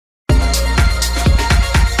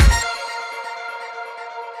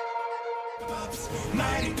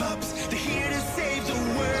Mighty pups, they're here to save the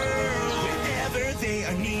world. Wherever they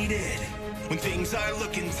are needed, when things are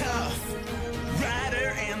looking tough.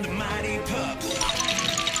 Ryder and the mighty pups.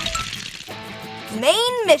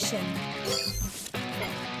 Main mission.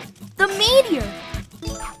 The meteor.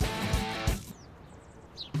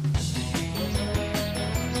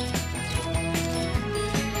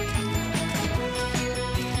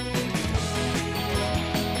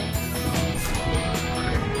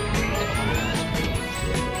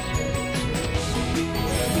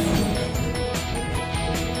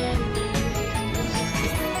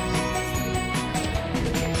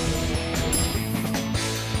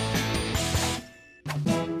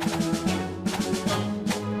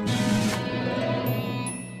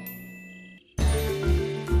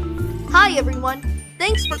 Hi everyone,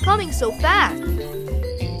 thanks for coming so fast.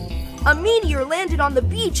 A meteor landed on the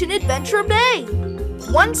beach in Adventure Bay.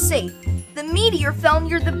 Once safe, the meteor fell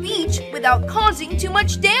near the beach without causing too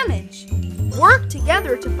much damage. Work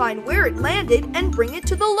together to find where it landed and bring it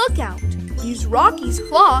to the lookout. Use Rocky's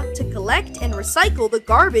claw to collect and recycle the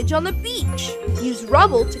garbage on the beach. Use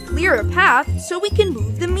rubble to clear a path so we can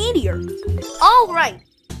move the meteor. All right,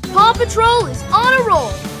 Paw Patrol is on a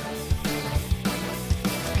roll.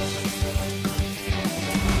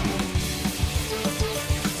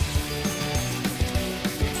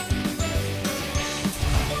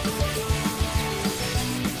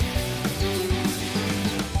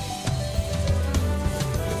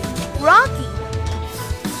 Rocky.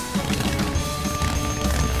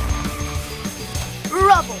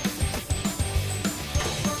 Rubble.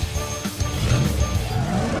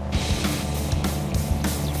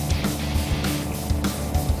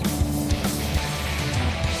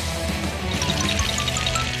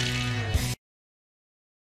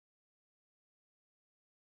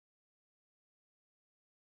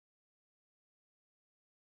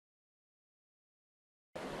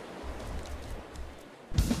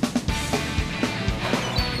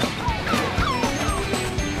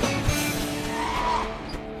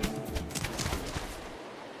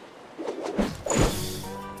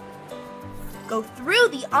 Go through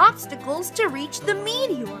the obstacles to reach the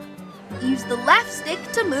meteor. Use the left stick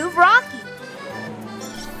to move Rocky.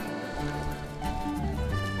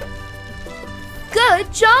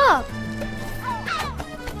 Good job!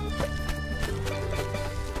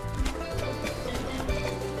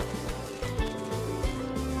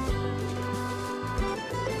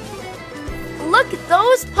 Look at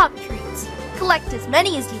those pup treats. Collect as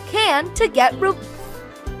many as you can to get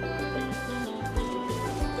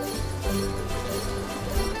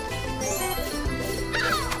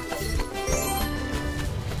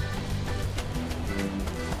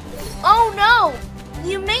Oh no!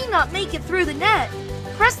 You may not make it through the net.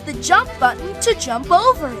 Press the jump button to jump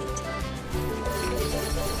over it.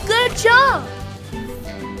 Good job!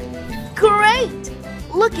 Great!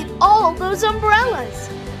 Look at all those umbrellas.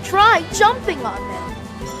 Try jumping on them.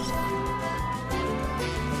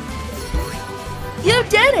 You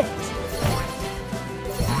did it!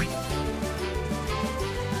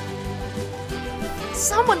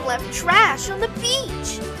 Someone left trash on the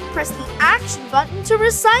beach. Press the action button to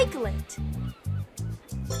recycle it.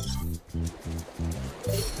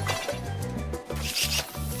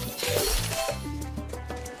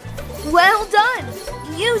 Well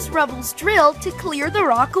done! Use Rubble's drill to clear the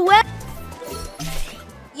rock away.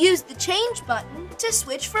 Use the change button to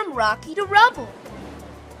switch from Rocky to Rubble.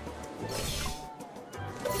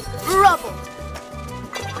 Rubble.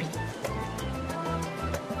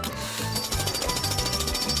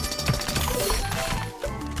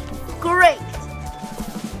 Great!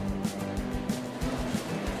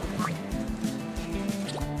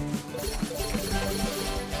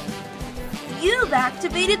 You've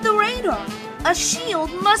activated the radar. A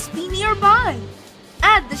shield must be nearby.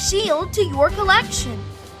 Add the shield to your collection.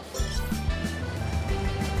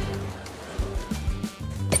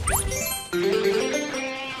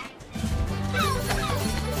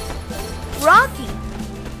 Rocky.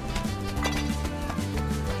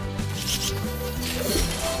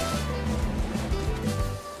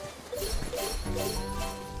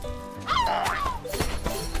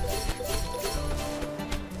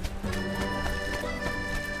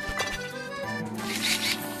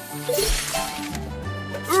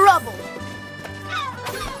 Rubble.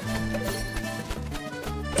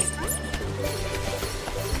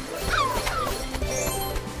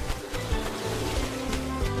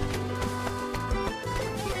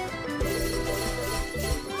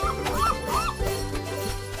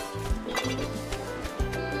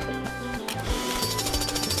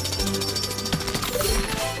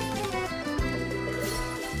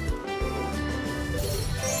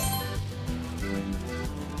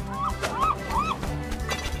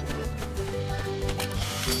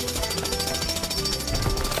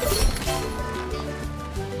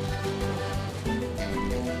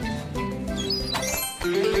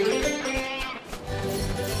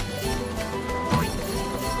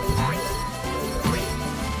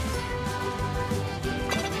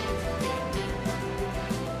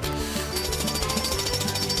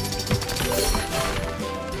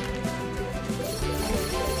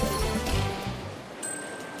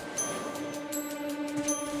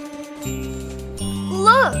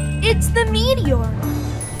 Look, it's the meteor.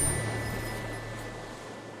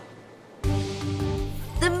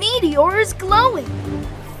 The meteor is glowing.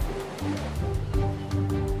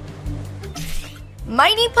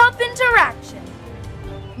 Mighty Pup Interaction.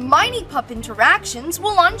 Mighty Pup Interactions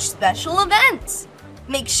will launch special events.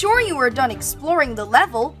 Make sure you are done exploring the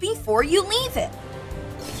level before you leave it.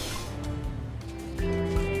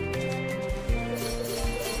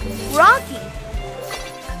 Rocky.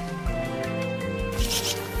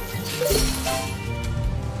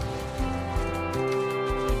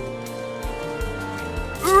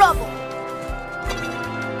 Rubble.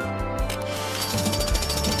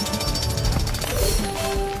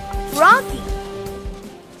 Rocky.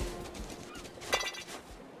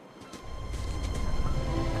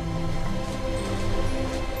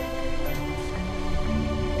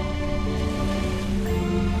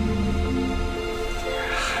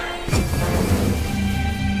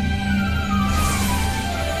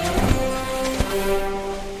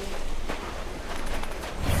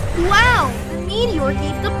 Wow! The meteor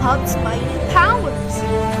gave the pups mighty powers.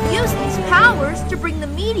 Use these powers to bring the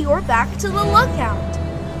meteor back to the lookout.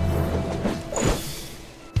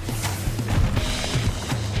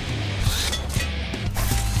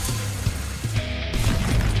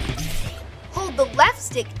 Hold the left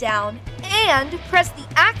stick down and press the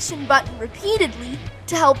action button repeatedly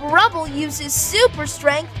to help Rubble use his super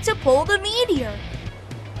strength to pull the meteor.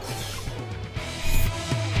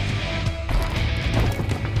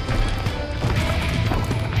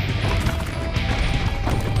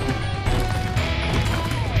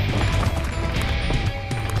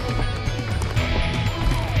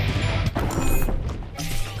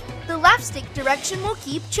 The left stick direction will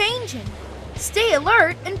keep changing. Stay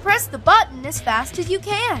alert and press the button as fast as you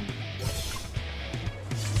can.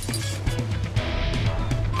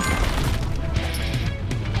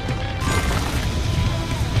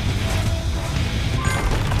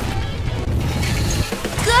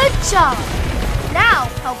 Good job! Now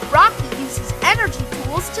help Rocky use his energy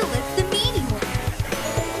tools to lift the meteor.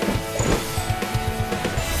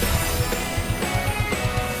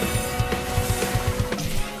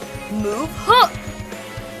 Move hook.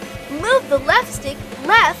 Move the left stick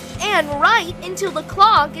left and right until the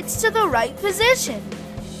claw gets to the right position.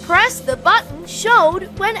 Press the button showed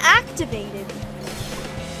when activated.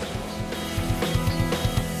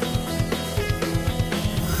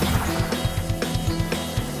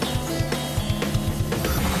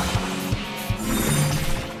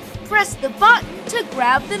 Press the button to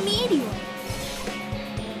grab the meteor.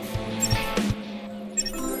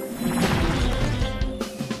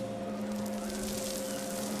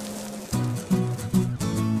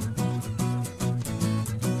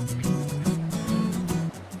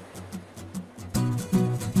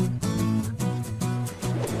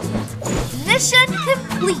 Mission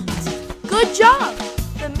complete! Good job!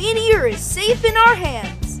 The meteor is safe in our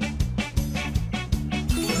hands.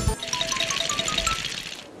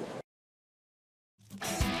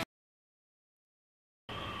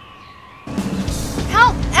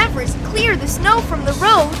 Help Everest clear the snow from the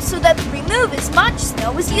road so that remove as much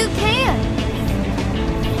snow as you can.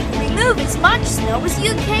 Remove as much snow as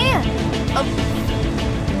you can.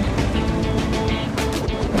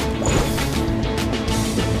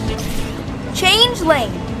 Change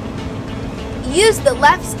lane. Use the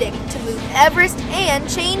left stick to move Everest and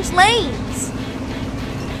change lanes.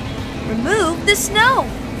 Remove the snow.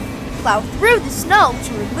 Plow through the snow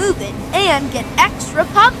to remove it and get extra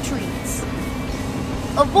pup treats.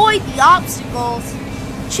 Avoid the obstacles.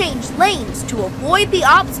 Change lanes to avoid the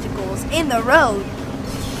obstacles in the road.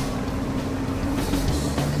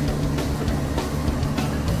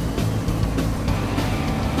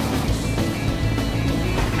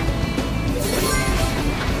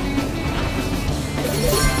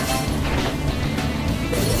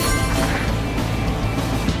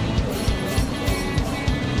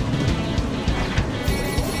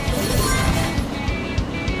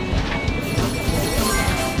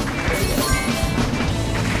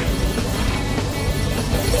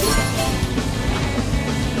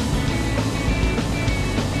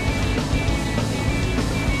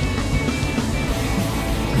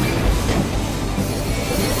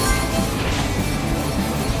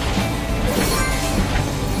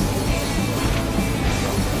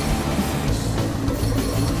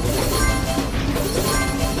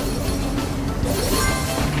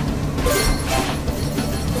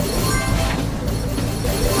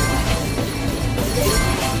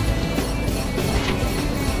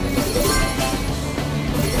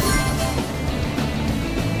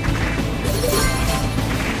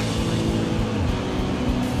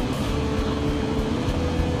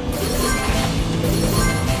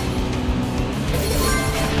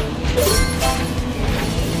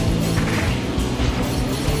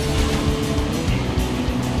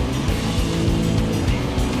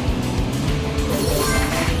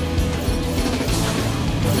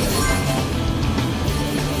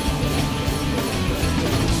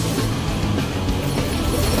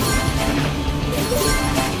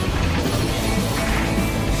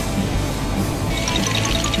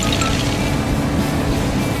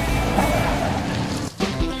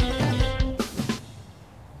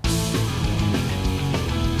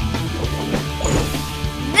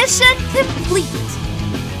 Mission complete!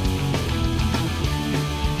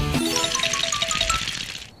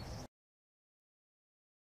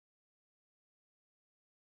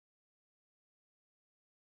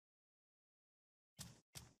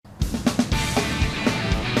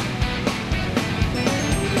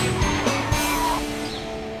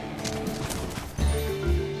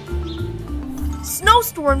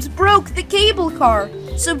 Snowstorms broke the cable car,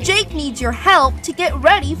 so Jake needs your help to get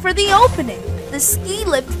ready for the opening. The ski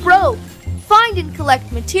lift broke. Find and collect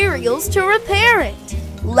materials to repair it.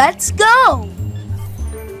 Let's go!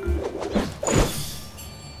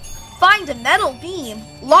 Find a metal beam,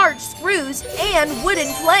 large screws, and wooden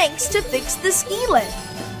planks to fix the ski lift.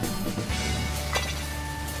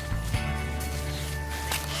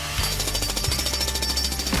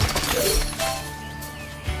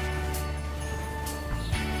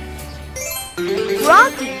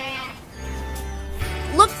 Rocky!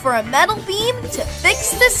 Look for a metal beam to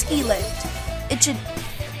fix the ski lift. It should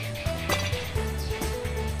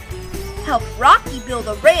help Rocky build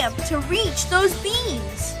a ramp to reach those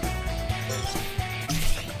beams.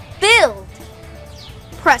 Build!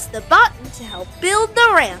 Press the button to help build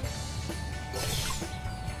the ramp.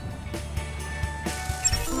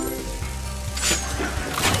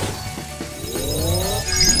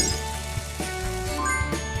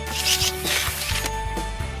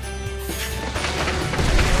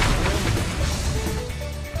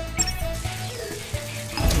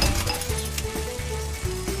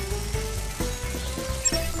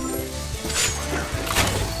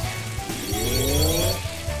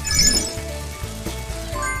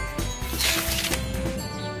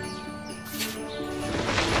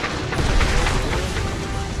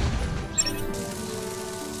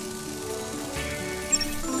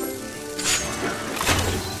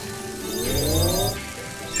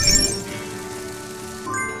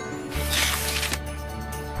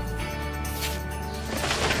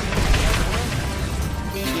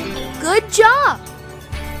 Good job!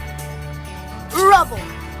 Rubble!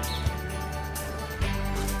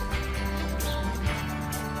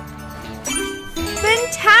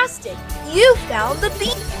 Fantastic! You found the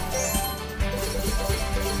beam!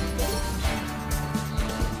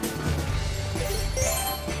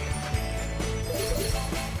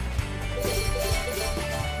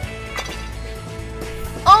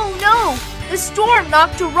 Oh no! The storm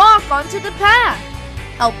knocked a rock onto the path.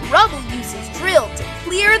 Help Rubble use his drill to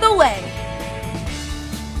clear the way.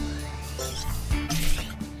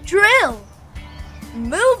 Drill!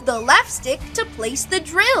 Move the left stick to place the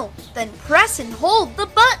drill, then press and hold the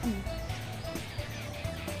button.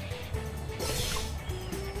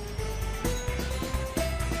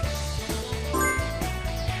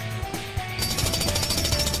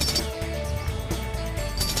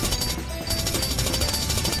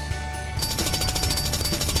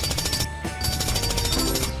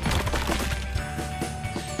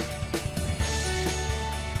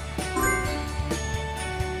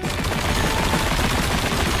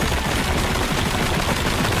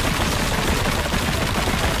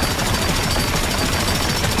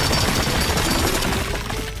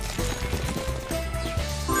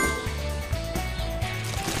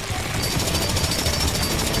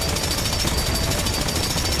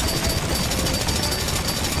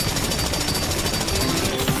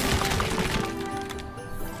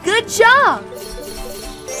 Good job!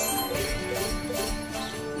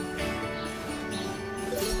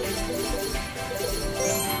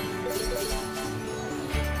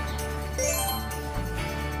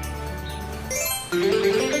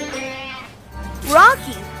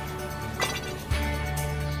 Rocky!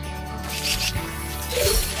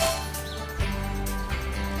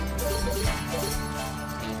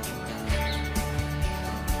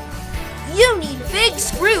 You need big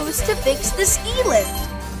screws to fix the ski lift.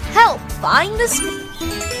 Help find the screw.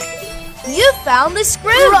 You found the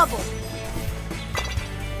screw. Rubble.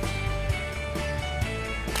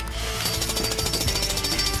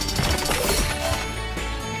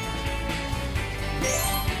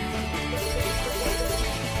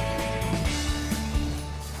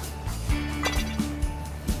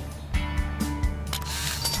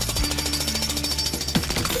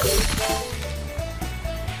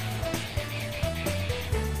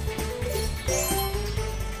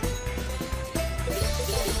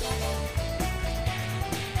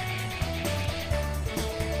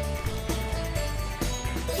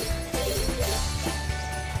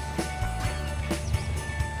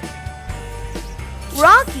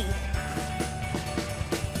 Rocky!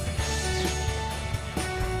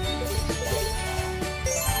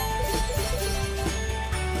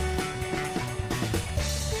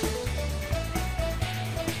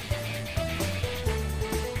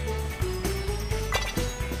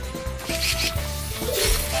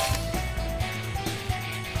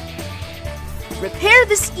 Repair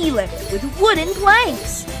the ski lift with wooden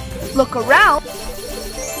planks. Look around.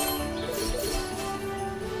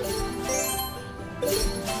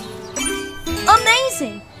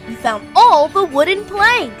 Amazing! We found all the wooden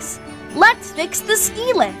planks. Let's fix the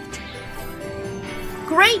ski lift.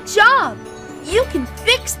 Great job! You can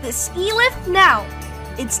fix the ski lift now.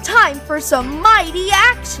 It's time for some mighty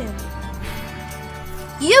action.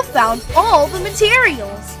 You found all the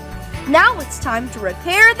materials. Now it's time to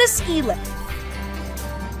repair the ski lift.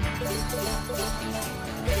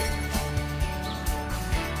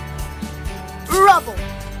 Rubble.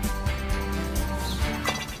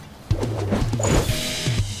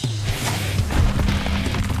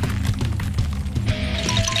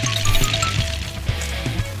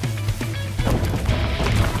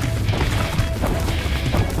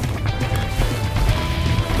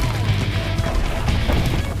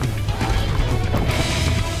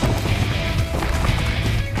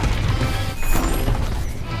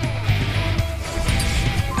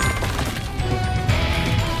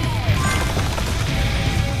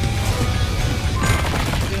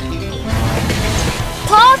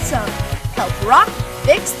 Help Rock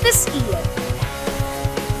fix the ski lift.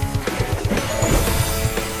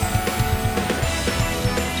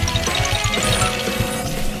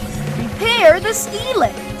 Repair the ski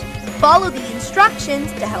lift. Follow the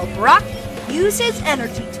instructions to help Rock use his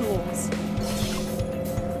energy tools.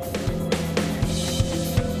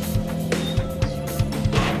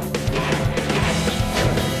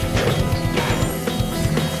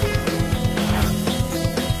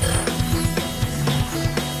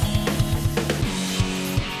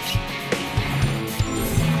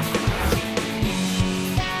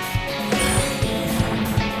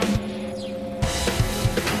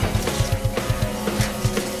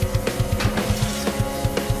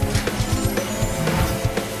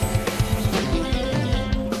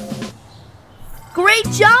 Great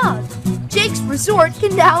job! Jake's resort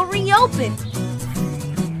can now reopen.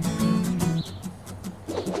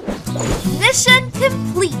 Mission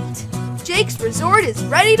complete! Jake's resort is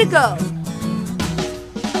ready to go.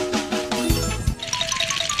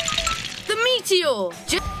 The meteor!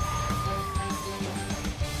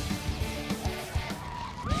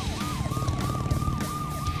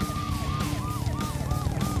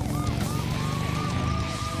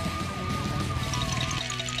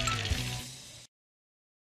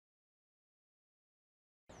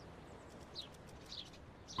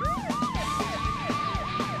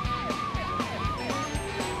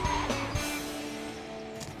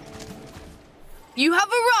 You have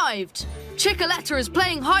arrived! Chickaletta is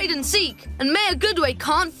playing hide and seek, and Mayor Goodway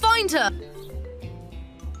can't find her.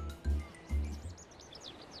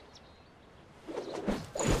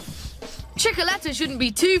 Chickaletta shouldn't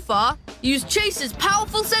be too far. Use Chase's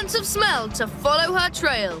powerful sense of smell to follow her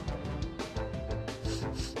trail.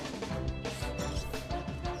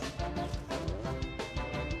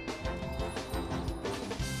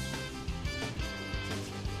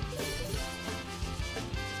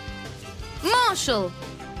 Marshall.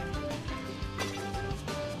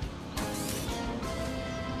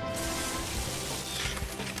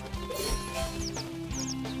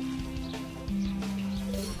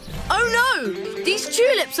 Oh no! These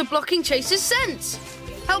tulips are blocking Chase's scent.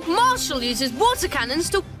 Help Marshall use his water cannons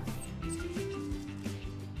to...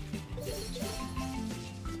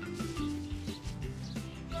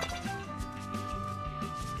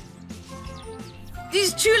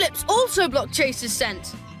 These tulips also block Chase's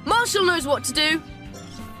scent. Marshall knows what to do.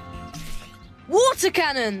 Water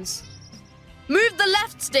cannons! Move the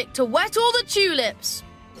left stick to wet all the tulips.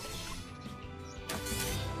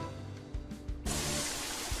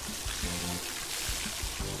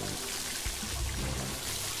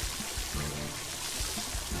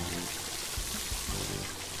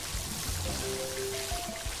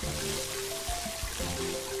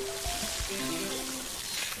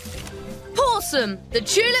 Awesome! The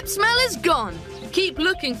tulip smell is gone. Keep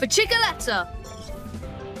looking for Chickaletta.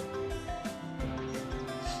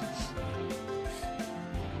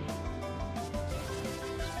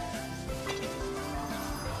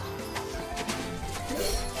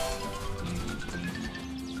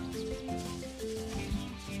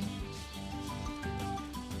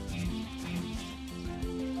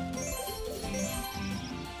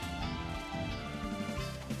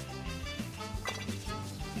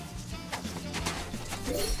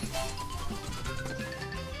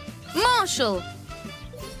 Marshall.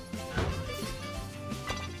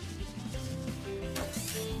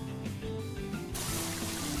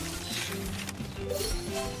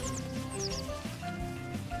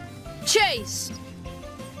 Chase.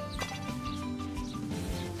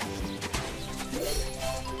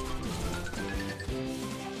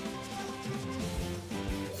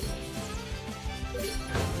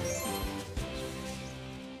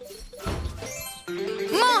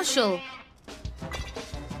 Marshall.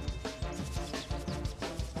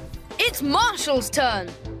 It's Marshall's turn.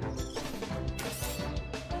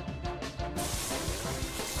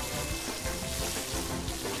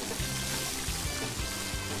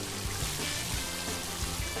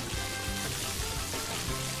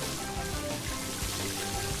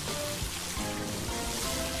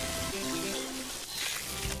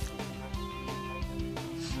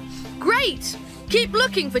 Great! Keep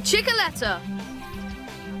looking for Chickaletta.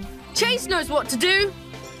 Chase knows what to do.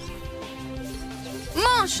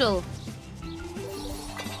 Marshall.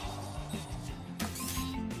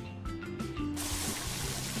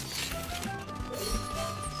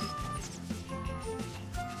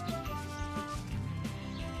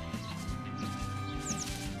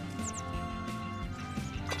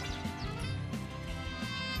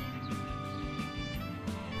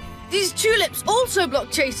 These tulips also block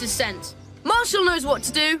Chase's scent. Marshall knows what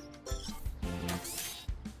to do.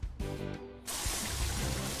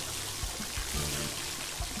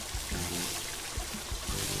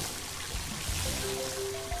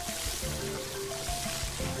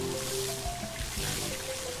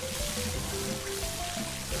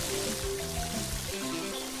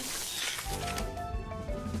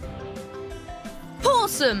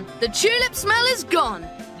 Awesome! The tulip smell is gone.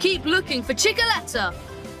 Keep looking for Chickaletta.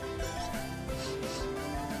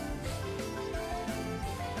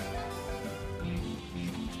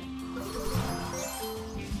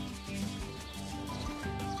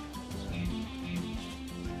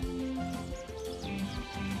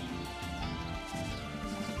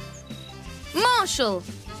 Marshall.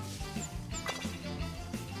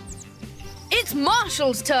 It's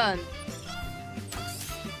Marshall's turn.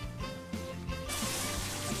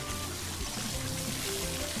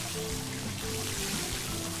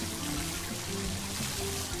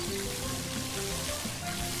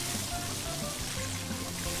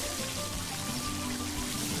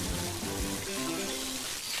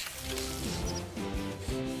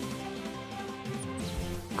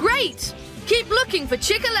 Great! Keep looking for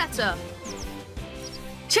Chickaletta.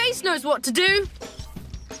 Chase knows what to do.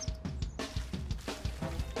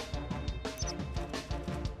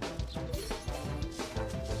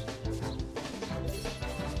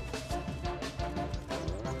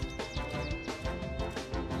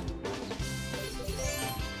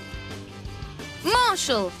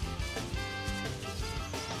 Marshall.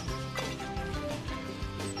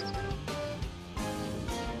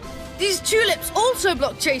 These tulips also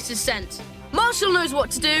block Chase's scent. Marshall knows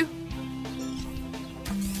what to do.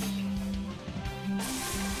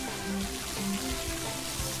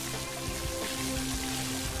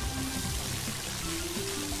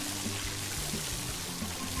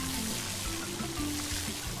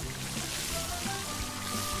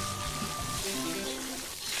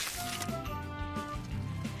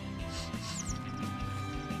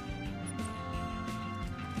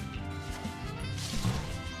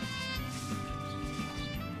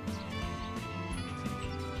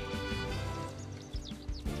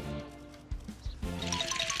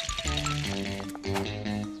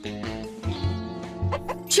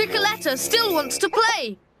 Chickaletta still wants to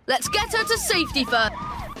play. Let's get her to safety first.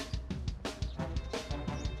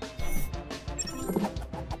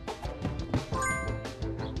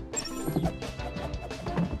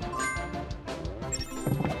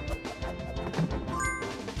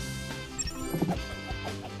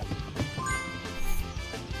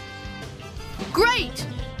 Great!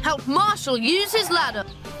 Help Marshall use his ladder.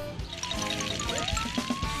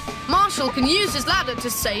 Marshall can use his ladder to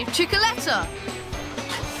save Chickaletta.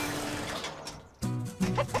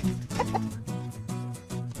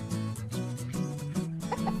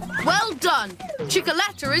 Well done!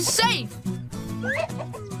 Chickaletta is safe!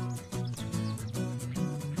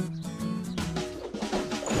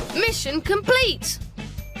 Mission complete!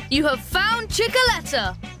 You have found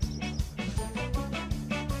Chickaletta!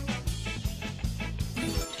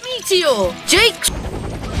 Meteor! Jake!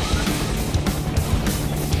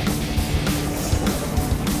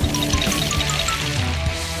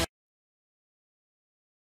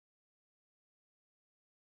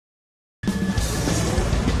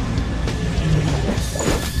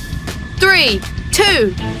 Three,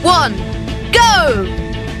 2, 1, go!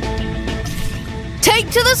 Take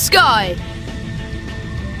to the sky.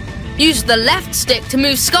 Use the left stick to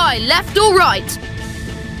move sky left or right.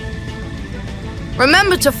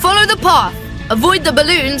 Remember to follow the path, avoid the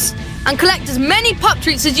balloons, and collect as many pup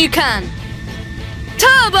treats as you can.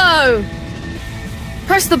 Turbo!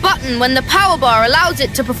 Press the button when the power bar allows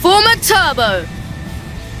it to perform a turbo.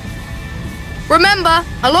 Remember,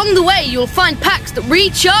 along the way you'll find packs that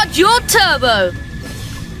recharge your turbo.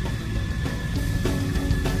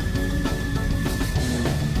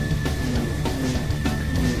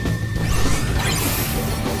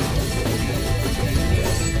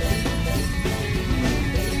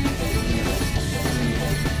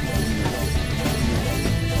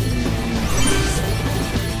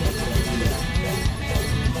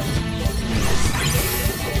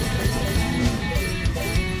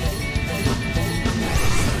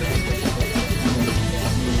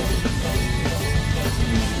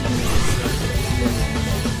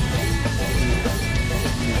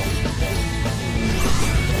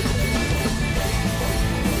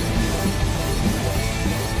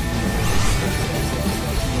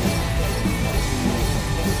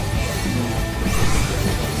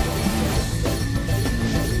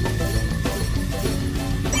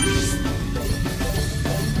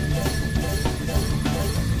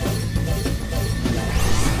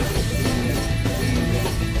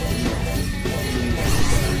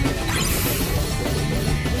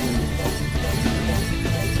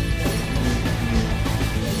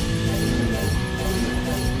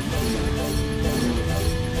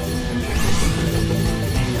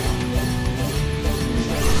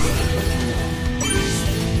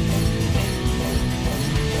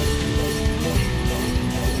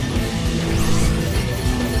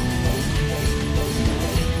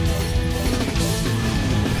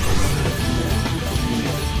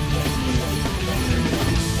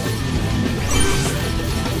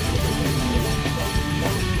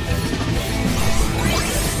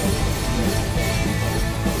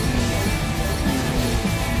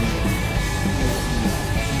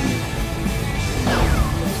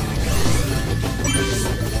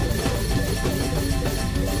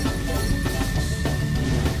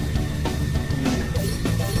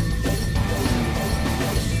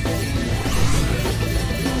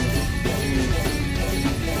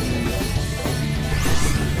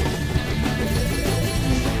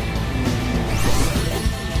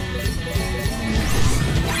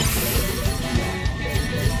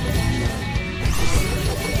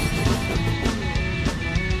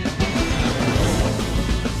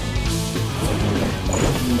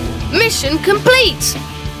 Mission complete!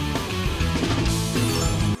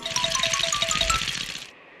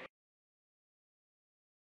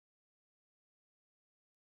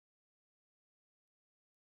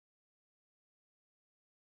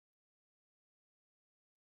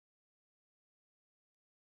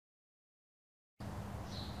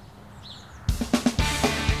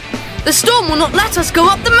 The storm will not let us go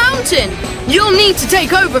up the mountain! You'll need to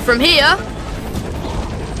take over from here!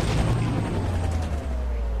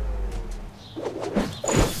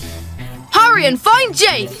 Hurry and find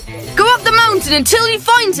Jake! Go up the mountain until you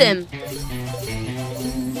find him!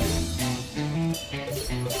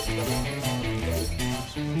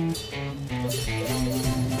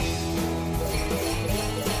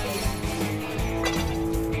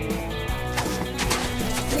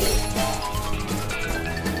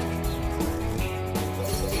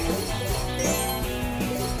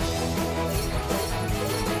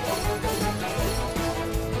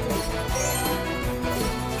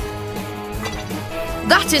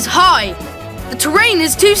 That is high! The terrain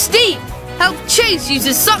is too steep! Help Chase use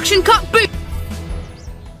his suction cup boot!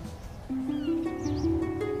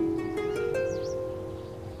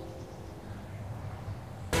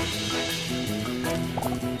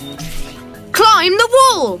 Climb the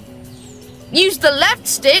wall! Use the left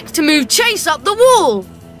stick to move Chase up the wall!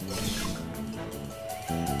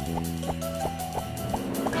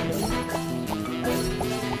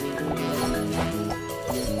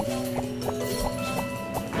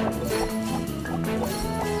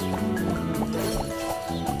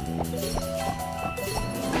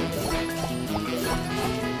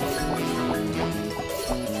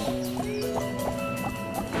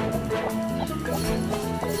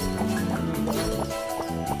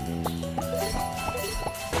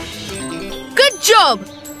 Good job!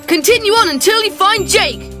 Continue on until you find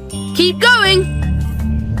Jake. Keep going.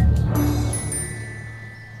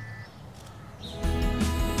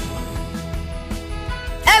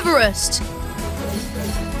 Everest.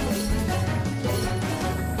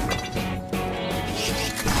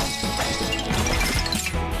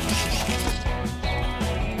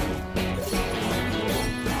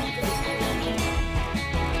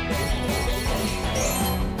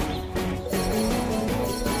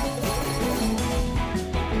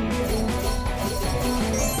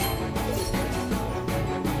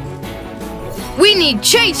 We need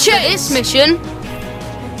Chase for this mission.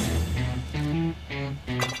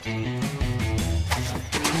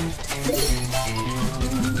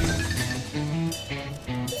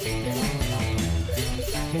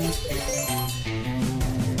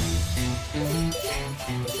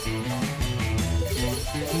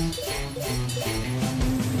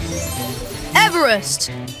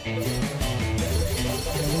 Everest.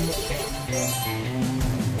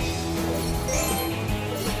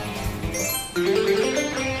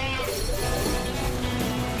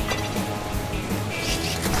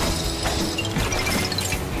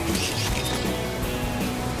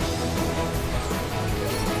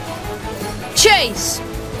 Chase.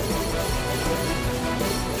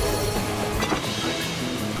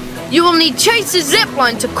 You will need Chase's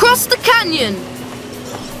zipline to cross the canyon.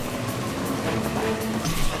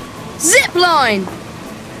 Zipline.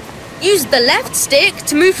 Use the left stick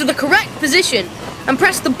to move to the correct position and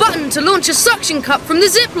press the button to launch a suction cup from the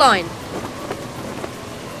zipline.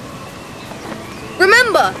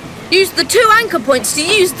 Remember, use the 2 anchor points to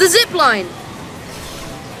use the zipline.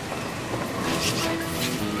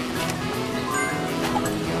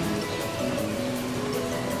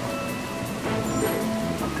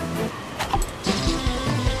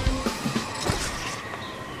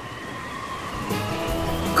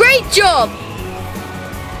 Great job!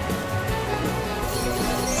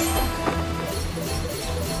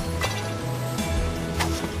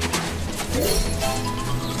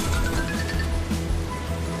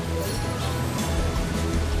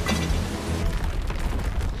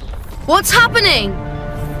 What's happening?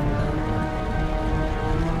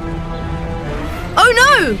 Oh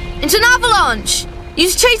no! It's an avalanche!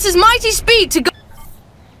 Use Chase's mighty speed to go.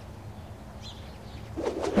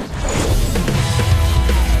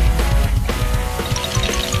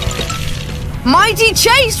 Mighty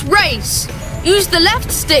Chase race! Use the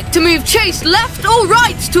left stick to move Chase left or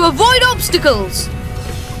right to avoid obstacles.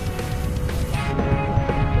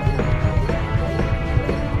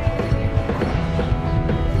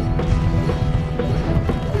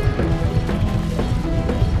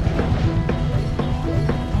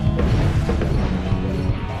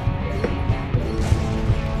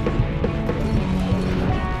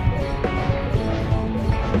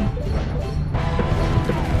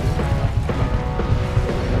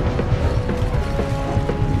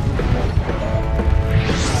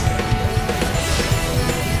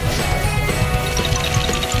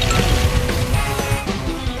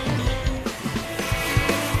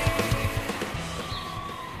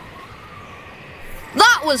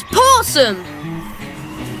 Awesome!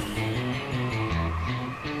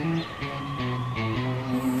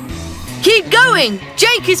 Keep going!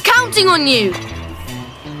 Jake is counting on you!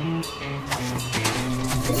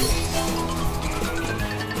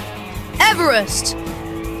 Everest!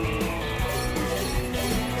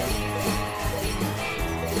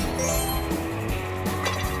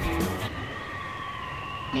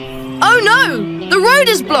 Oh no! The road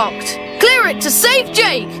is blocked! Clear it to save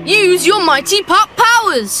Jake! Use your mighty pup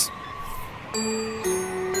powers!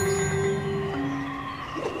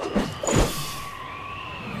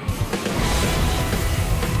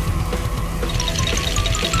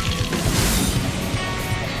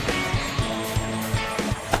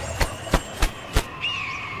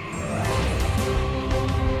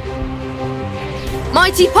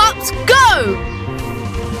 Mighty Pups, go!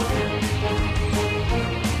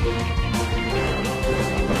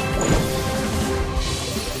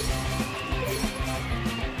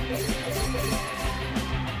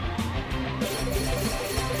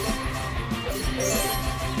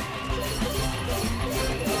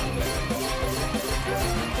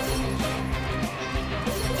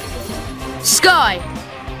 Sky.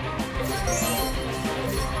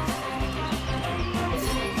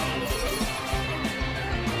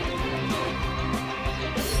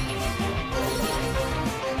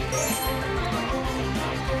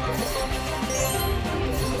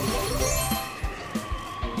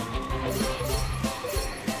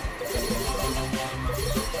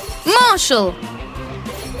 Marshall.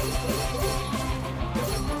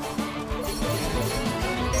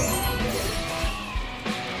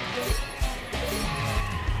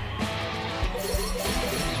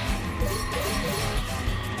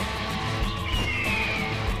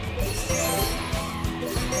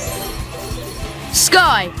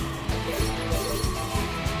 Sky.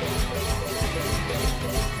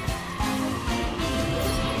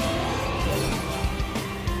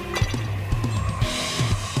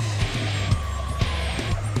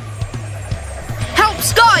 Help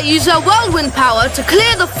Sky use her whirlwind power to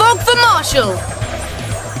clear the fog for Marshall.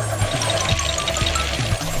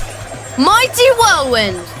 Mighty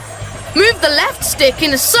Whirlwind. Move the left stick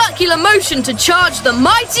in a circular motion to charge the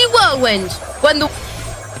Mighty Whirlwind. When the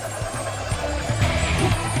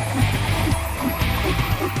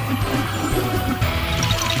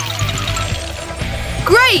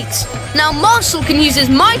Great! Now Marshall can use his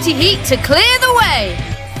mighty heat to clear the way.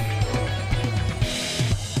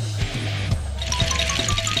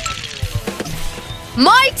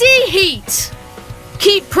 Mighty Heat!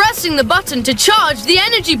 Keep pressing the button to charge the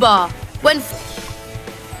energy bar. When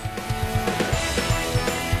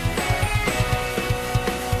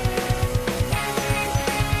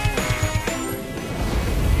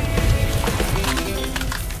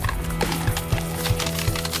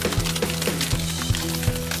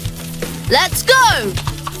Let's go!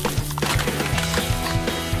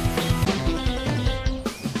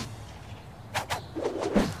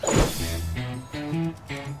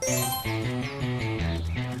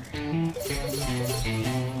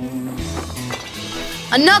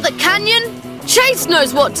 Another canyon? Chase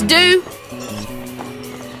knows what to do.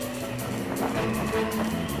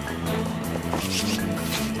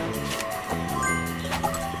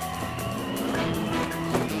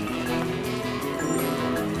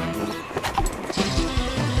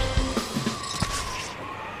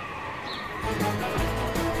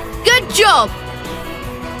 Good job!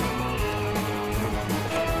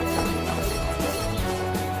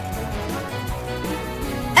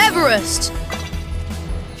 Everest.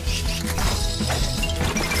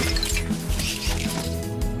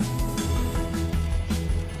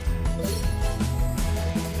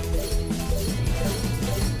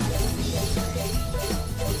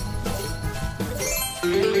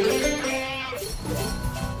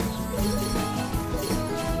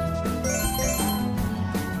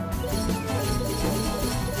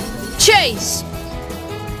 Chase.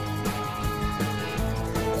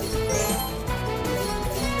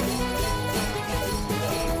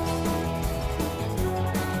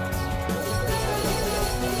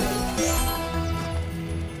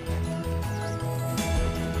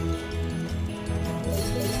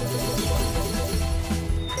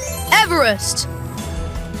 Everest.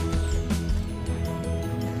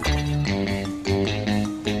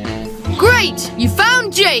 Great! You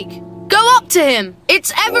found Jake! Go up to him!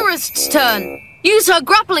 It's Everest's turn! Use her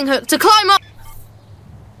grappling hook to climb up.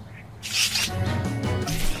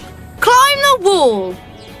 Climb the wall!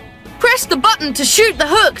 Press the button to shoot the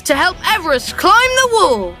hook to help Everest climb the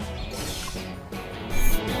wall.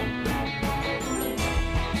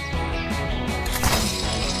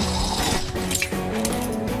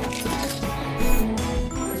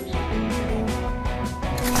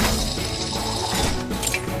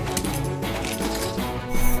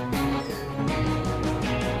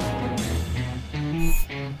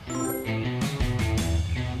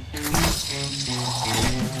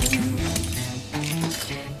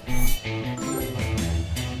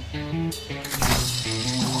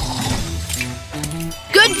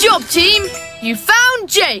 job, team! You found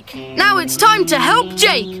Jake! Now it's time to help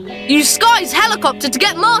Jake! Use Sky's helicopter to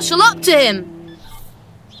get Marshall up to him!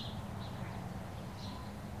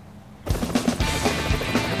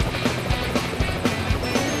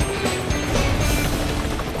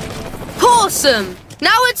 Awesome!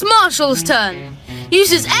 Now it's Marshall's turn.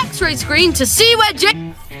 Use his X-ray screen to see where Jake...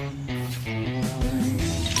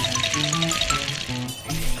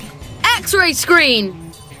 X-ray screen!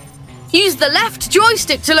 Use the left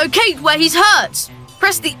joystick to locate where he's hurt.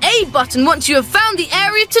 Press the A button once you have found the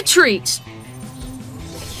area to treat.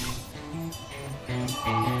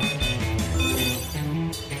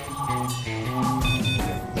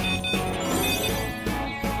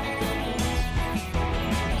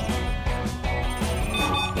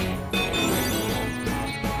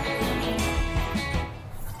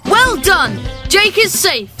 Well done! Jake is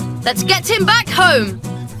safe. Let's get him back home.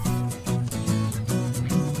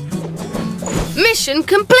 Mission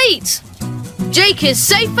complete! Jake is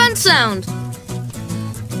safe and sound.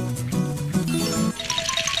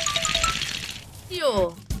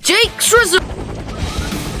 Jake's result.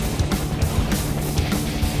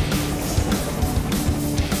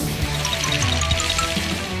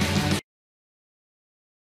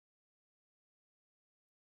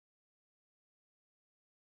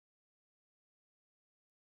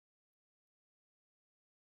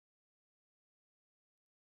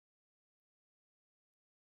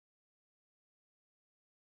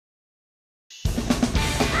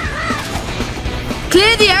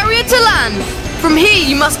 Clear the area to land. From here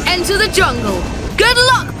you must enter the jungle. Good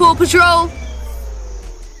luck, Paw Patrol!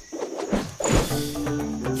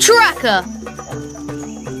 Tracker.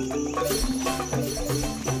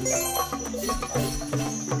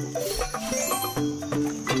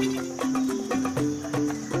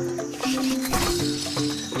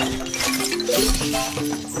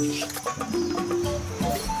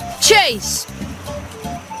 Chase.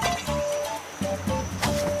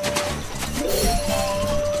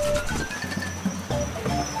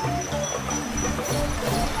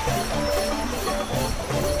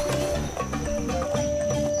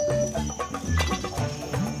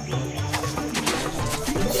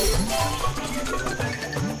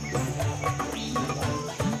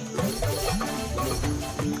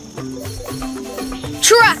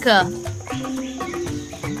 Tracker.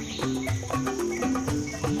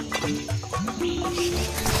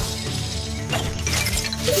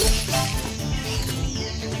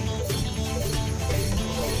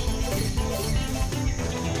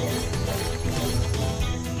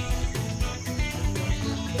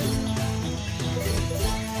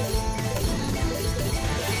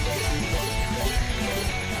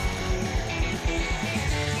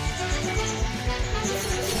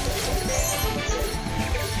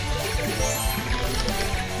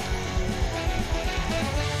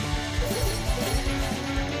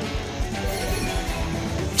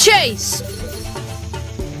 Chase.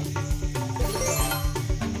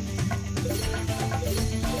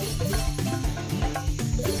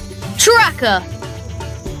 Tracker.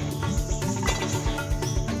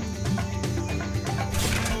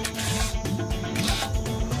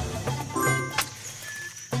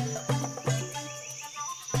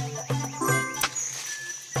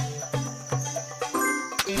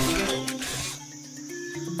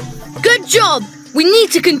 Good job! We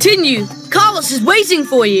need to continue. Carlos is waiting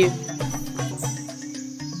for you.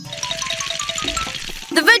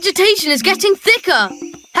 The vegetation is getting thicker.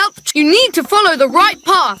 Help! You need to follow the right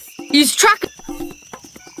path. Use tracker.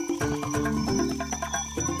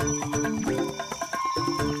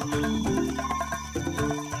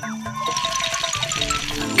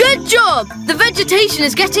 Good job! The vegetation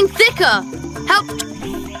is getting thicker. Help!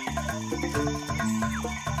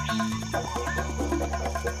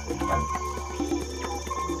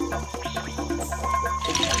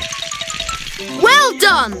 Well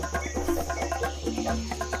done!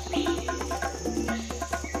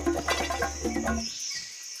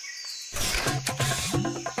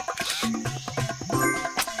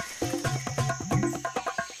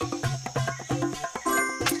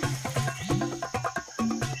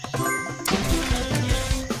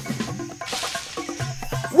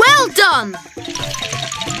 Well done!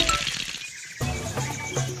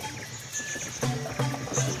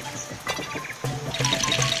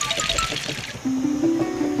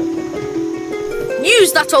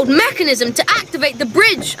 Use that old mechanism to activate the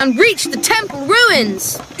bridge and reach the temple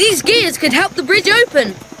ruins. These gears could help the bridge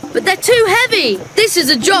open, but they're too heavy. This is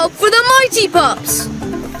a job for the mighty pups.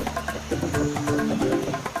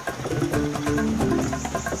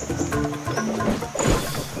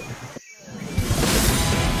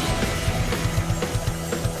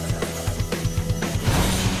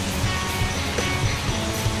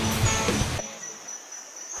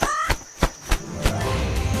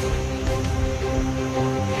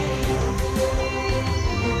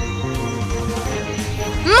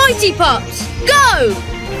 mighty Pups, go!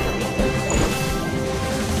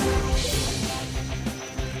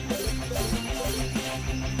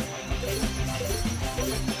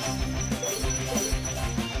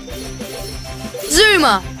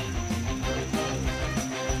 Zoomer.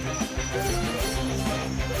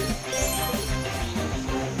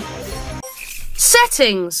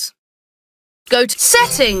 Settings. Go to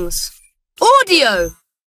Settings. Audio.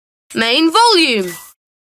 Main volume.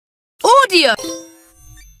 Audio.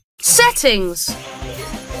 Settings.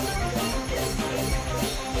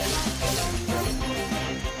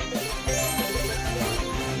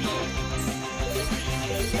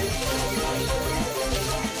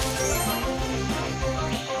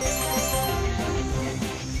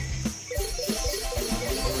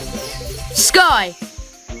 Sky.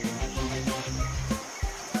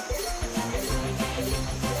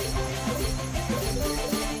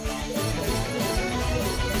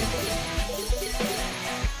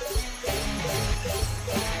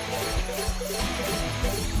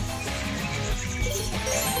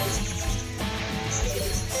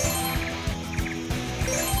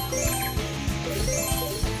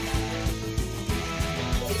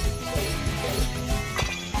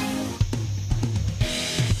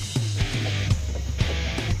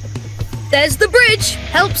 There's the bridge.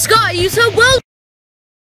 Help Sky use her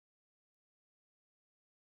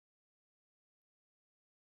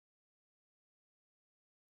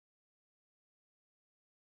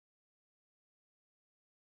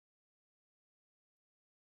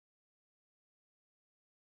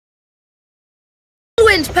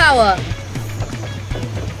whirlwind power.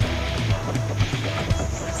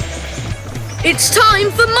 It's time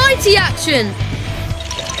for mighty action.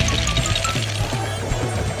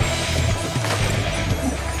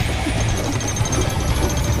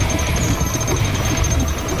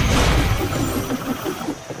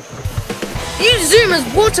 Use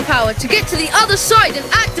Zoomer's water power to get to the other side and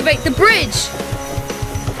activate the bridge.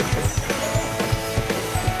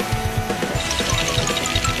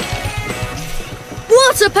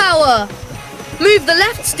 Water power! Move the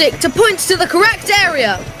left stick to point to the correct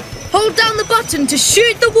area. Hold down the button to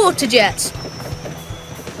shoot the water jet.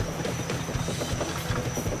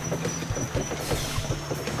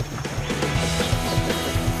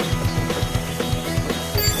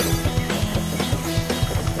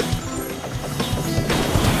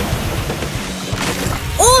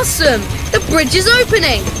 Awesome! The bridge is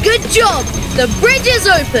opening! Good job! The bridge is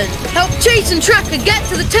open! Help Chase and Tracker get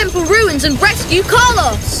to the temple ruins and rescue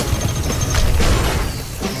Carlos!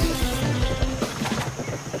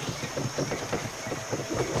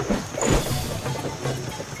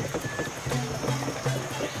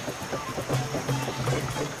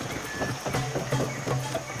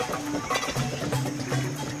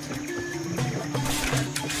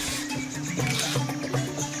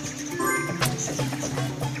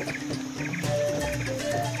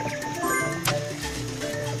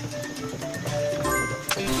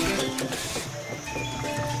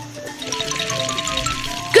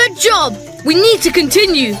 Good job! We need to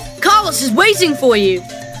continue. Carlos is waiting for you.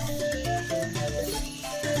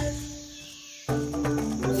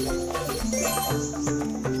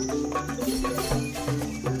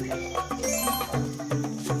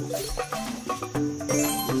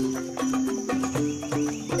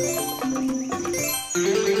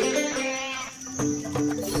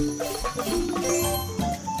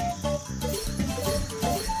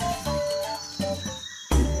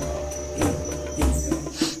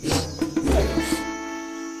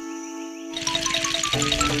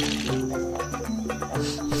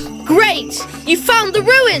 Great! You found the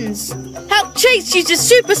ruins! Help Chase use his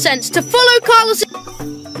super sense to follow Carlos.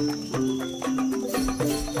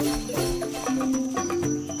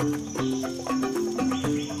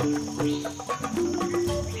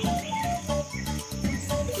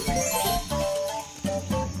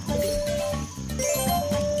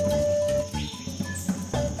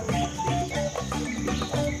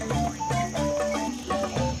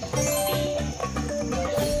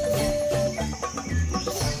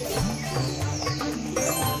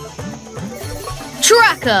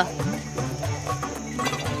 Tracker.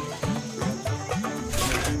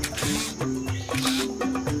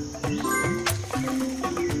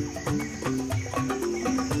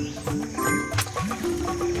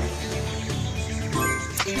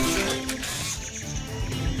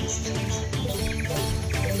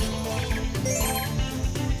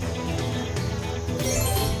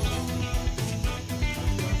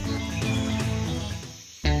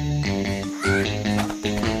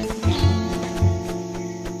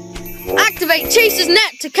 Activate Chase's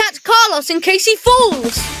net to catch Carlos in case he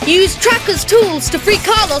falls. Use Tracker's tools to free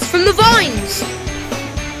Carlos from the vines.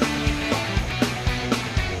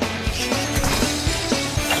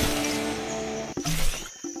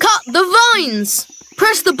 vines!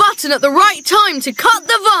 Press the button at the right time to cut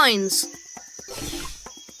the vines.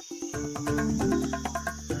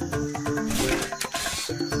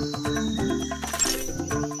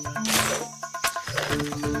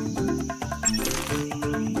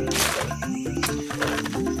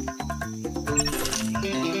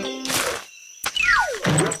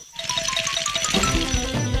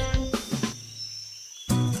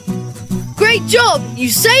 Great job! You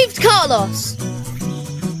saved Carlos!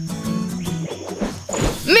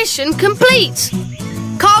 Mission complete!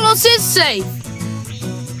 Carlos is safe!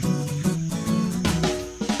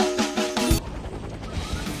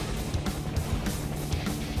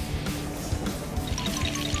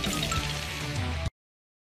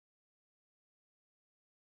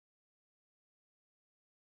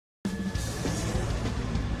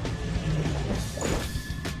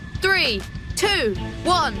 Three, 2,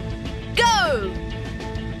 1, go!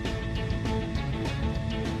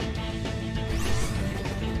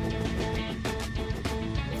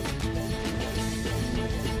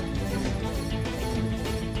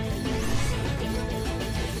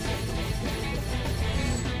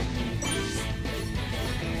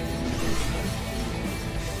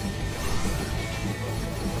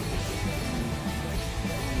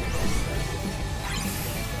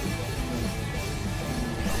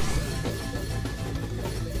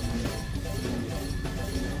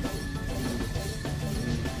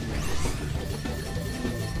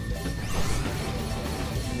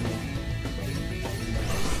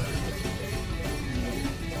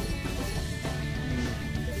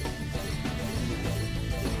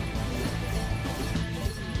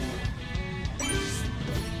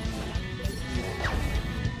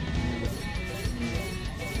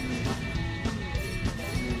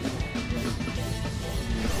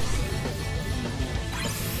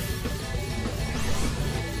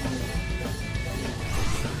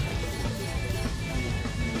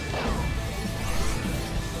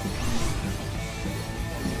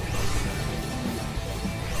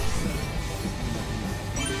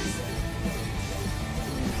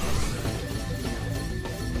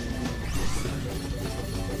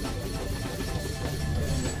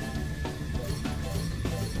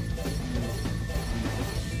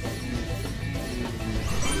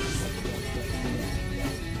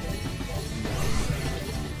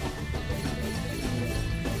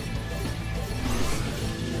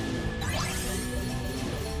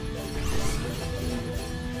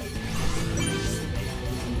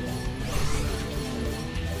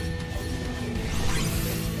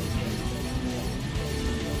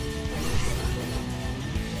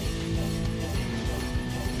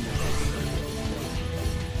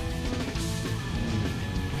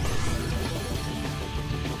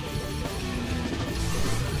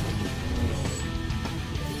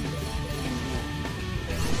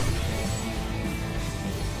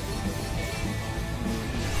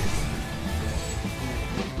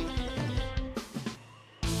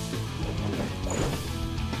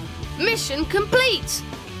 Mission complete!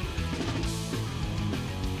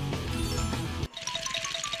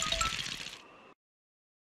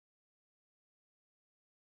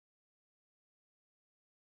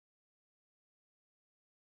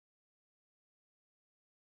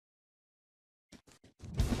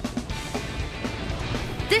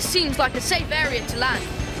 This seems like a safe area to land.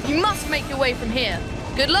 You must make your way from here.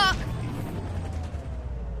 Good luck!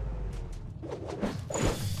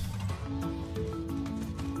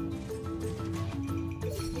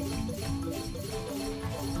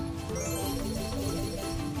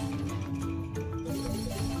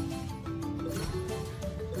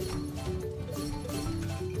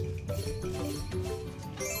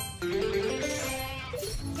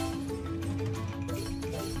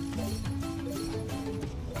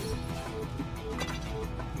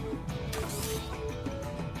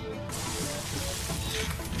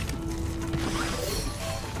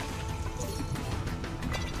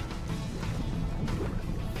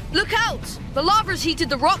 Look out! The lava has heated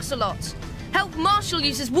the rocks a lot. Help Marshall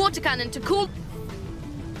use his water cannon to cool...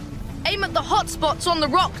 Aim at the hot spots on the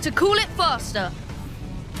rock to cool it faster.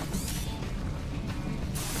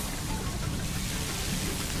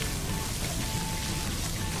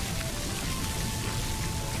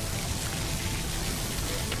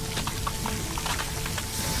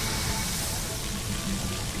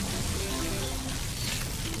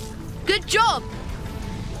 Good job!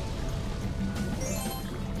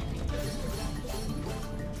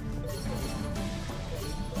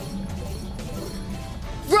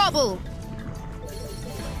 Rubble!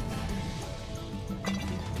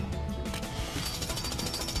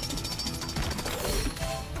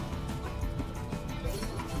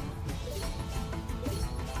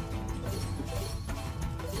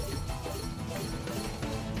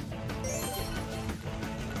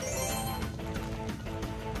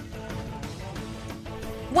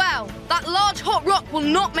 Wow, that large hot rock will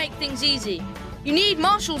not make things easy. You need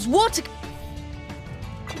Marshall's water...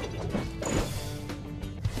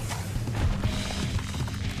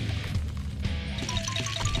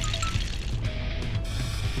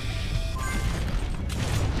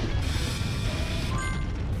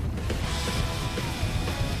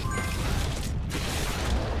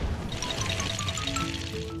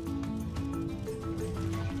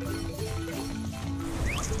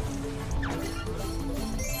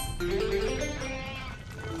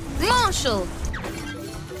 Marshall!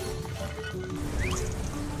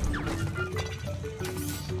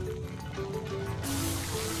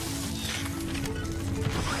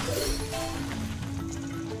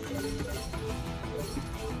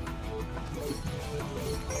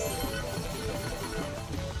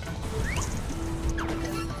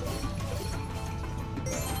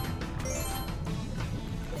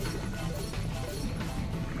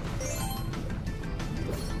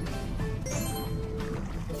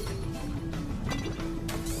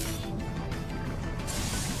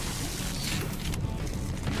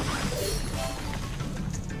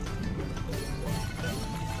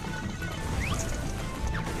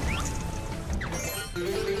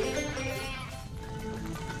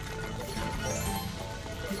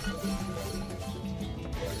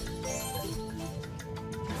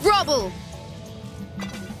 Rubble!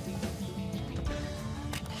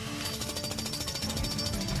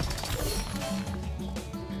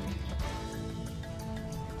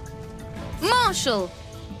 Marshall!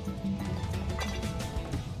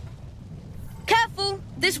 Careful!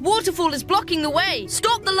 This waterfall is blocking the way!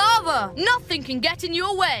 Stop the lava! Nothing can get in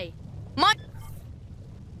your way!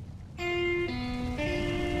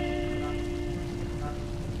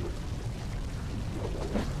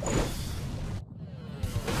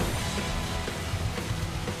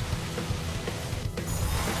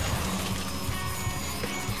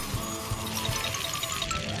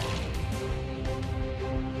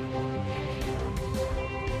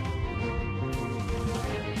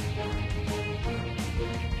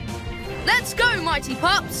 Let's go, mighty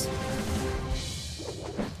pups!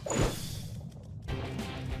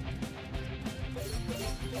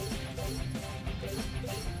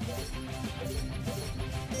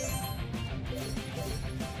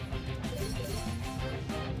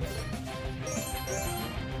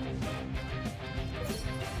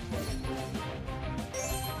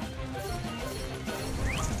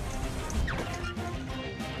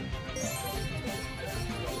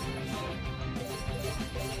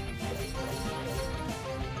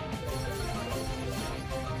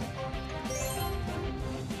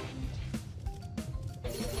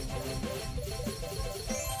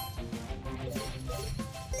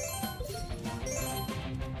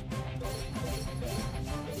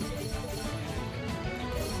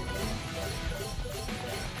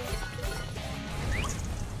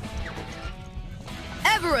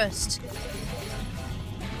 Everest.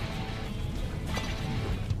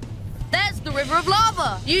 There's the river of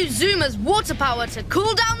lava. Use Zuma's water power to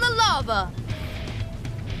cool down the lava.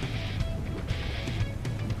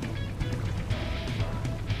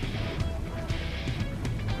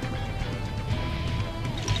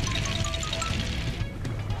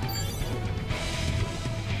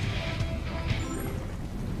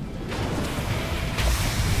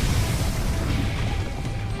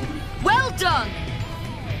 Well done.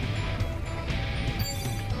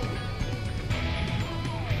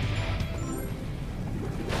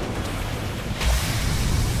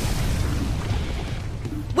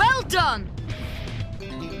 Done!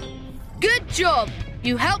 Good job!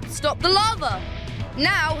 You helped stop the lava.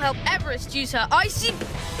 Now help Everest use her icy...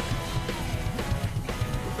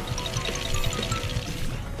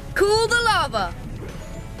 Cool the lava.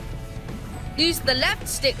 Use the left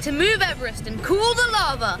stick to move Everest and cool the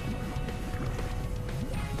lava.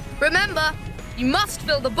 Remember, you must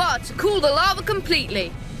fill the bar to cool the lava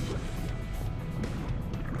completely.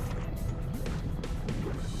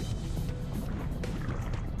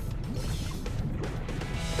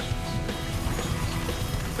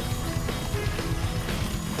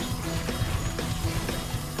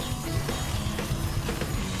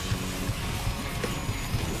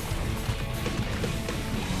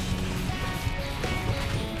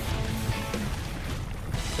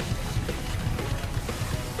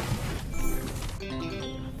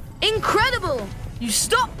 Incredible! You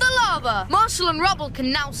stopped the lava! Marshall and Rubble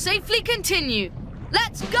can now safely continue.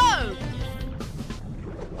 Let's go!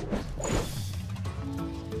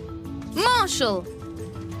 Marshall!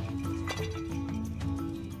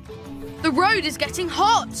 The road is getting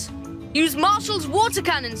hot. Use Marshall's water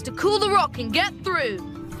cannons to cool the rock and get through.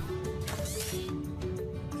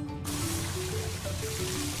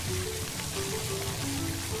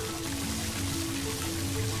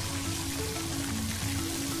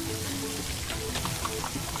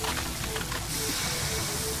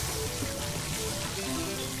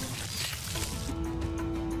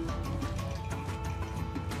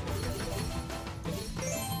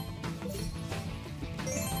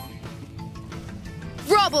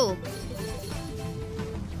 Rubble.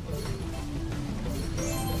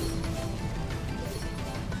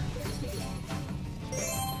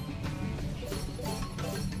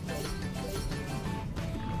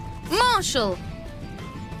 Marshall.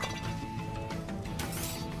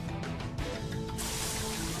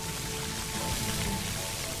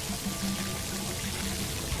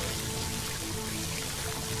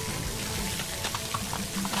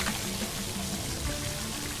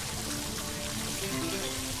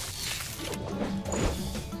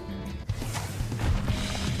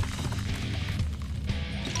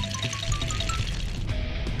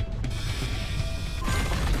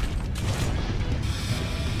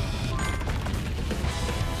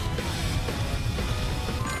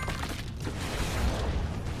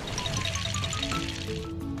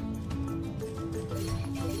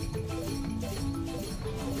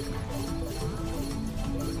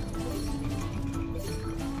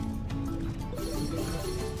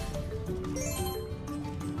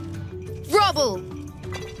 Rubble.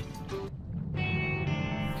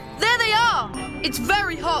 There they are! It's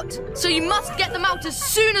very hot, so you must get them out as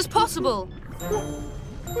soon as possible.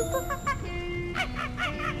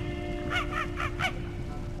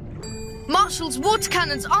 Marshall's water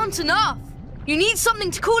cannons aren't enough. You need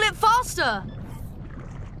something to cool it faster.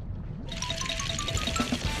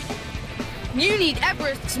 You need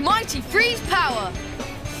Everest's mighty freeze power.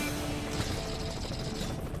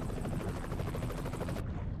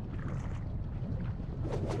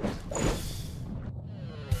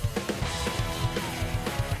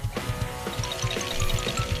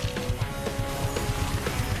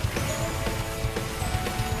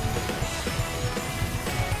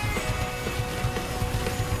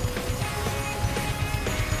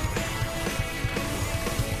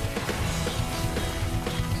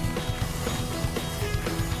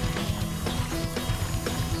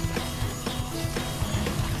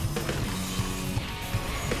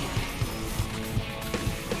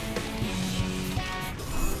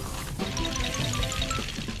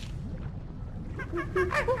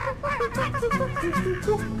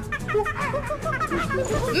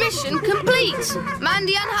 Mission complete!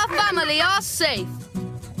 Mandy and her family are safe.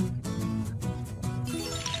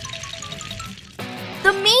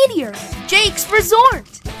 The Meteor, Jake's Resort,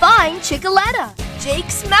 find Chicoletta,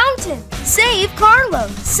 Jake's Mountain, save Carlo,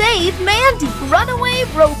 save Mandy, Runaway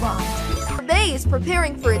Robot. Bay is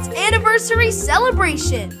preparing for its anniversary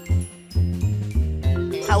celebration.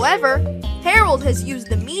 However, Harold has used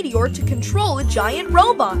the Meteor to control a giant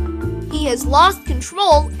robot. He has lost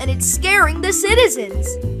control and it's scaring the citizens.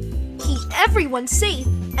 Keep everyone safe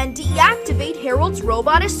and deactivate Harold's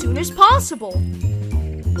robot as soon as possible.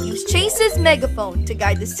 Use Chase's megaphone to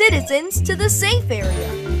guide the citizens to the safe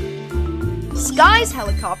area. Sky's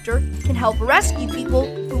helicopter can help rescue people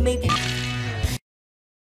who may be...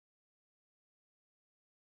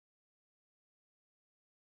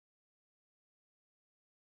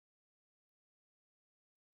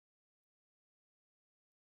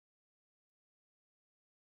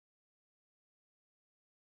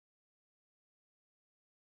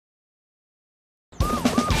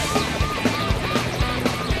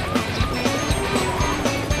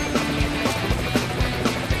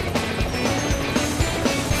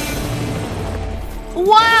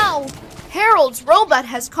 Wow! Harold's robot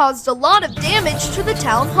has caused a lot of damage to the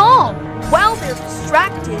town hall. While they're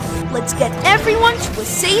distracted, let's get everyone to a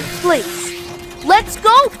safe place. Let's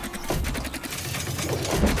go!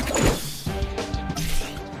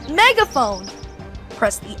 Megaphone.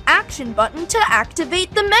 Press the action button to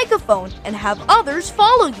activate the megaphone and have others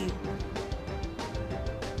follow you.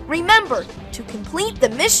 Remember, to complete the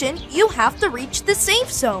mission, you have to reach the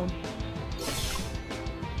safe zone.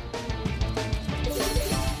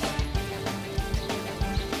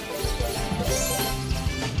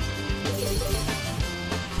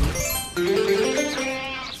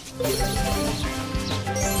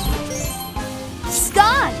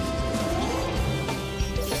 Sky!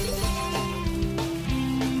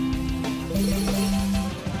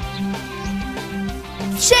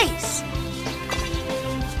 Chase!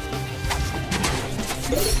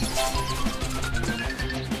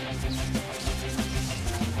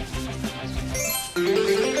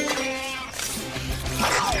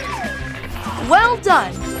 Well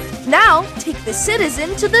done! Now, take the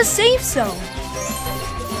citizen to the safe zone.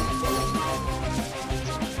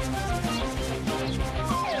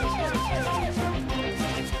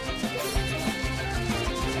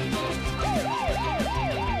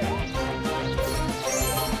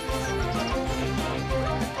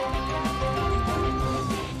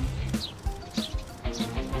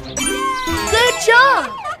 Good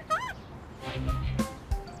job!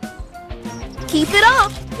 Keep it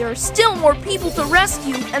up! There are still more people to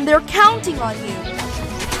rescue, and they're counting on you.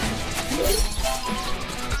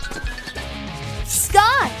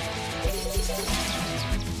 Sky!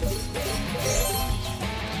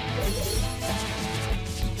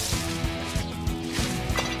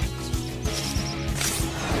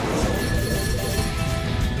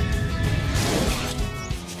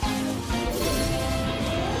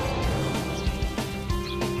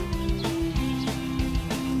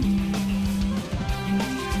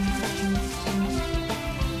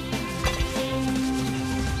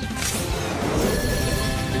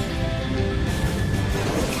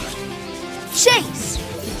 Chase!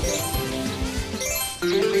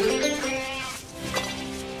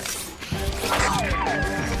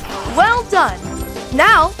 Well done!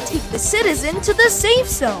 Now take the citizen to the safe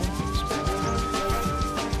zone.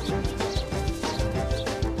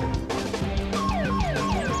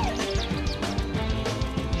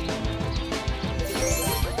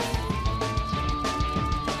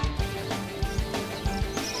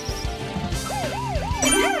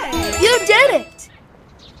 You did it!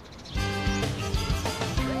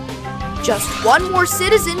 Just one more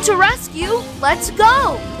citizen to rescue. Let's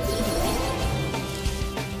go!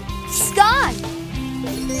 Sky!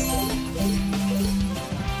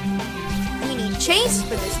 We need Chase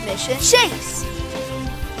for this mission. Chase!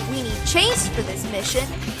 We need Chase for this mission.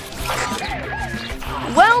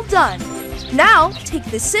 Well done! Now take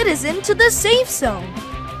the citizen to the safe zone.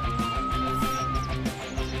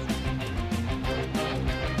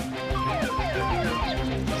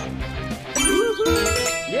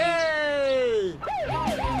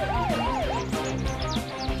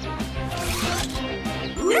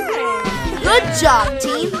 Good job,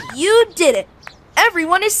 team! You did it!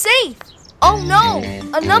 Everyone is safe! Oh no!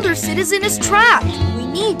 Another citizen is trapped! We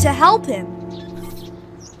need to help him!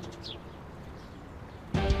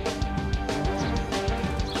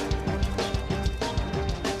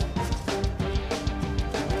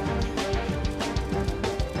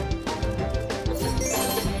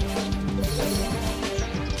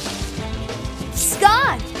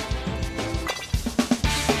 Sky!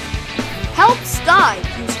 Help Sky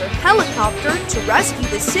use her helicopter to rescue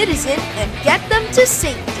the citizen and get them to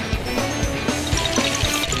safety.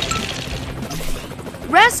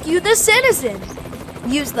 Rescue the citizen.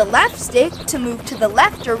 Use the left stick to move to the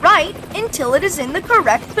left or right until it is in the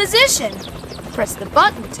correct position. Press the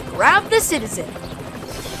button to grab the citizen.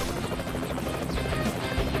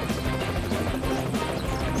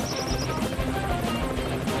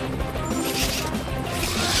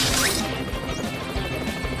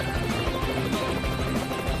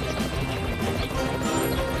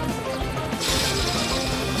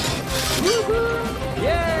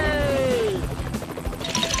 Yay!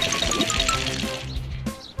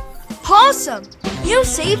 Awesome! You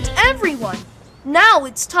saved everyone! Now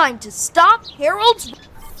it's time to stop Harold's...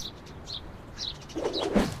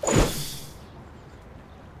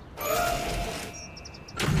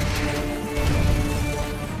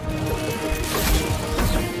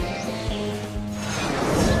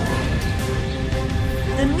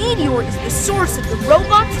 The meteor is the source of the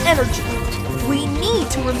robot's energy. We need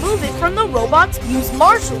to remove it from the robots. Use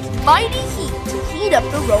Marshall's mighty heat to heat up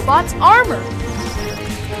the robot's armor.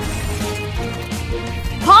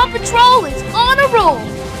 Paw Patrol is on a roll!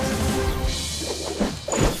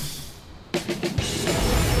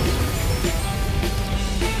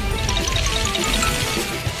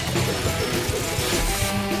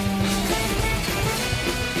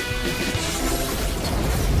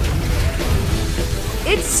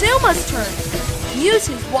 It's Suma's turn. Use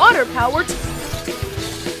his water power to...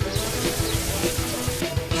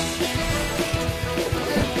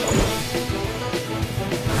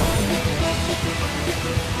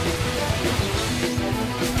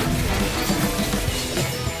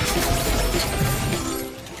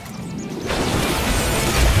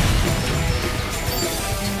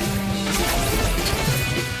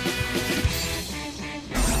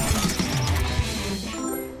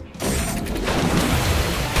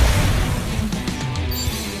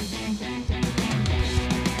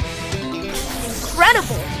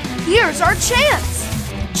 Incredible! Here's our chance!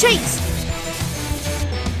 Chase!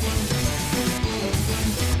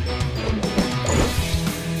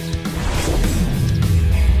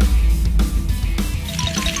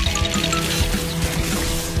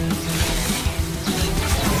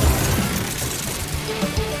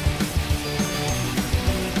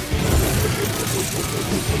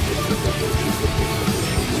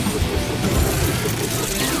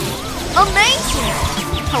 Amazing!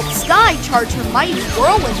 Help Sky charge her mighty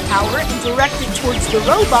whirlwind power and direct it towards the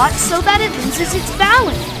robot so that it loses its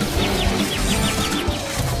balance.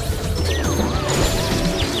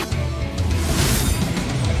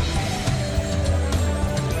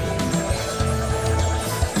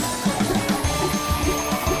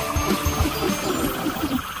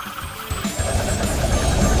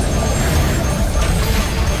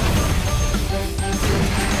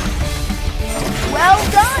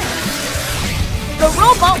 The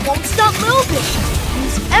robot won't stop moving.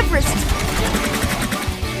 Use Everest.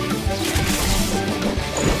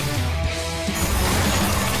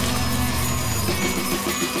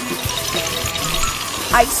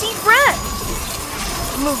 Icy bread.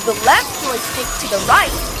 Move the left joystick to the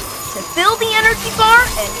right to fill the energy bar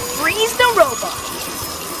and freeze the robot.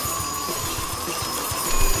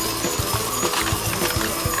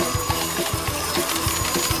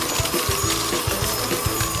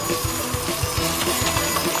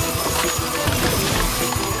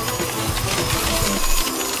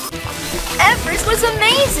 Everest was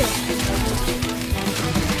amazing!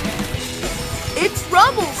 It's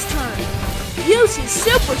Rubble's turn. Use his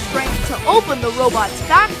super strength to open the robot's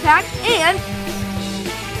backpack and...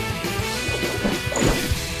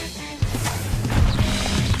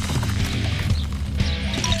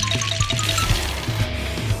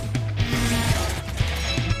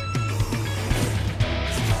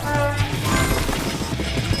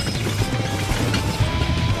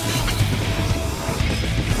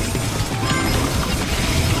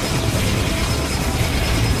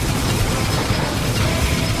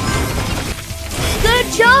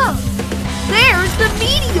 Good job! There's the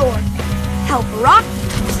meteor! Help Rocky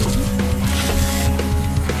see.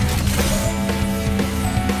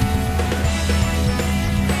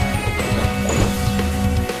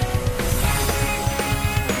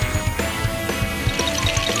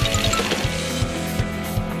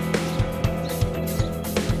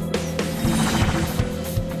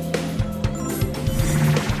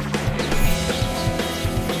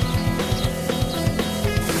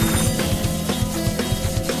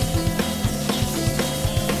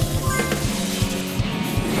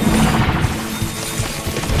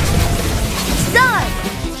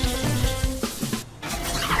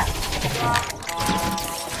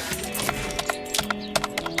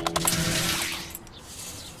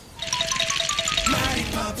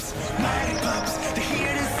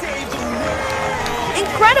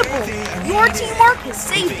 Incredible! Your teamwork has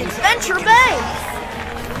saved Adventure Bay!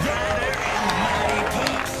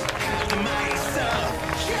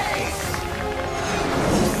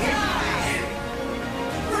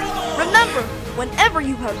 Remember, whenever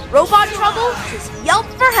you have robot trouble, just yelp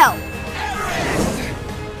for help!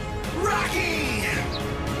 Rocky!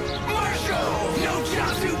 Marshall! No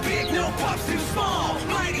job's too big, no pups too small!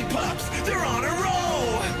 Mighty Pups, they're on a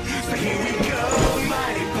roll! So here we go,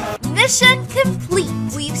 Mighty Pups! Mission complete!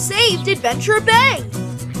 We've saved Adventure Bay!